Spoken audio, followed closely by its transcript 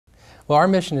Well, our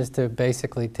mission is to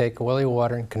basically take oily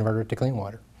water and convert it to clean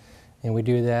water. And we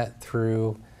do that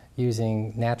through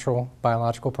using natural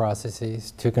biological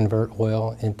processes to convert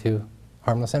oil into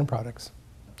harmless end products.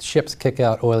 Ships kick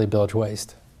out oily bilge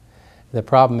waste. The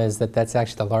problem is that that's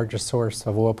actually the largest source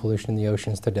of oil pollution in the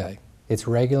oceans today. It's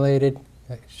regulated.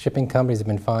 Shipping companies have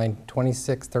been fined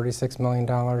 $36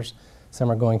 million.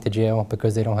 Some are going to jail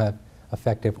because they don't have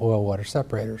effective oil-water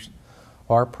separators.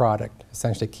 Our product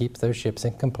essentially keeps those ships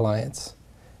in compliance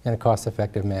in a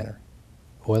cost-effective manner.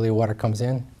 Oily water comes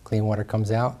in, clean water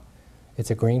comes out.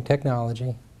 It's a green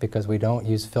technology because we don't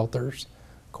use filters,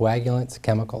 coagulants,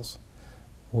 chemicals,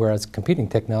 whereas competing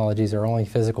technologies are only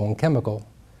physical and chemical,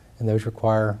 and those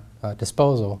require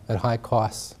disposal at high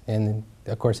costs, and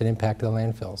of course it impacted the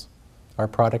landfills. Our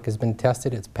product has been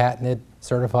tested, it's patented,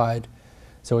 certified,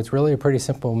 so it's really a pretty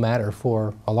simple matter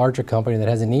for a larger company that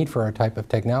has a need for our type of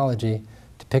technology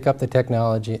to pick up the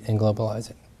technology and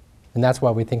globalize it. And that's why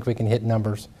we think we can hit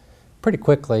numbers pretty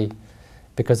quickly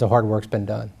because the hard work's been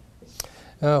done.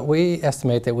 We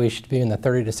estimate that we should be in the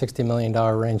 $30 to $60 million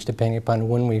range depending upon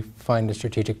when we find a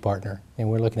strategic partner.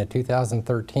 And we're looking at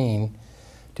 2013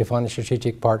 to find a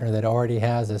strategic partner that already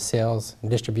has a sales and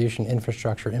distribution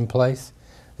infrastructure in place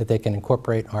that they can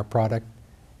incorporate our product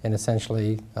and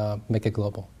essentially make it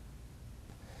global.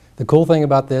 The cool thing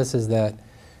about this is that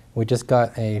we just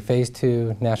got a Phase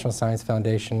 2 National Science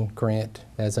Foundation grant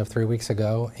as of 3 weeks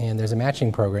ago, and there's a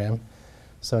matching program.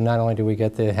 So not only do we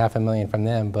get the $500,000 from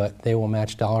them, but they will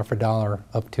match dollar for dollar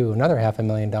up to another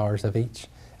 $500,000 of each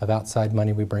of outside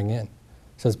money we bring in.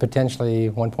 So it's potentially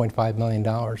 $1.5 million,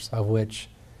 of which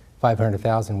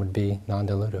 $500,000 would be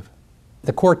non-dilutive.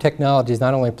 The core technology is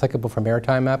not only applicable for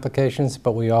maritime applications,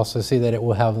 but we also see that it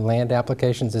will have land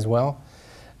applications as well.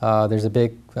 There's a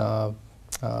big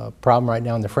problem right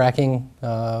now in the fracking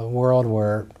world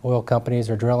where oil companies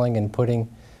are drilling and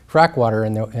putting frack water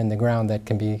in the ground that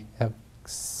can have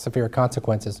severe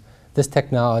consequences. This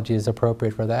technology is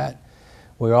appropriate for that.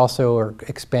 We also are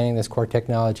expanding this core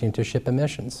technology into ship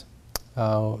emissions.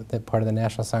 That part of the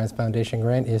National Science Foundation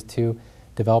grant is to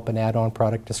develop an add-on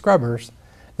product to scrubbers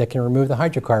that can remove the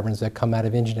hydrocarbons that come out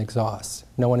of engine exhausts.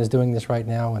 No one is doing this right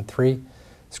now, and 3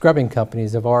 scrubbing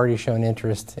companies have already shown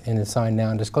interest in the signed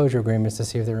non-disclosure agreements to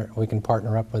see if we can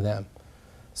partner up with them.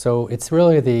 So it's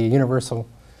really the universal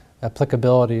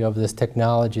applicability of this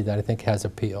technology that I think has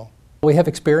appeal. We have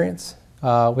experience,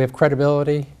 we have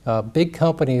credibility. Big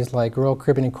companies like Royal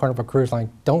Caribbean and Carnival Cruise Line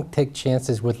don't take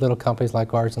chances with little companies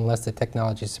like ours unless the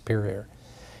technology is superior.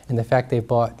 And the fact they've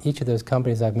bought, each of those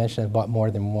companies I've mentioned have bought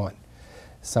more than one.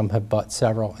 Some have bought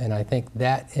several, and I think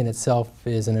that in itself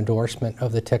is an endorsement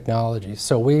of the technology.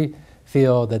 So we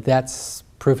feel that that's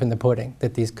proof in the pudding,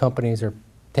 that these companies are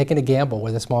taking a gamble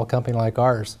with a small company like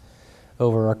ours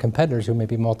over our competitors who may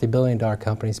be multi-billion-dollar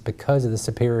companies because of the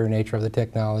superior nature of the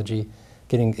technology,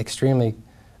 getting extremely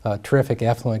terrific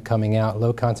effluent coming out,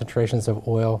 low concentrations of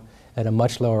oil at a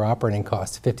much lower operating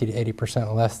cost, 50 to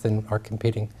 80% less than our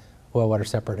competing oil-water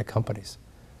separated companies.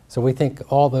 So we think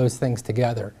all those things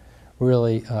together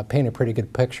really paint a pretty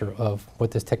good picture of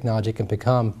what this technology can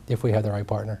become if we have the right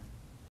partner.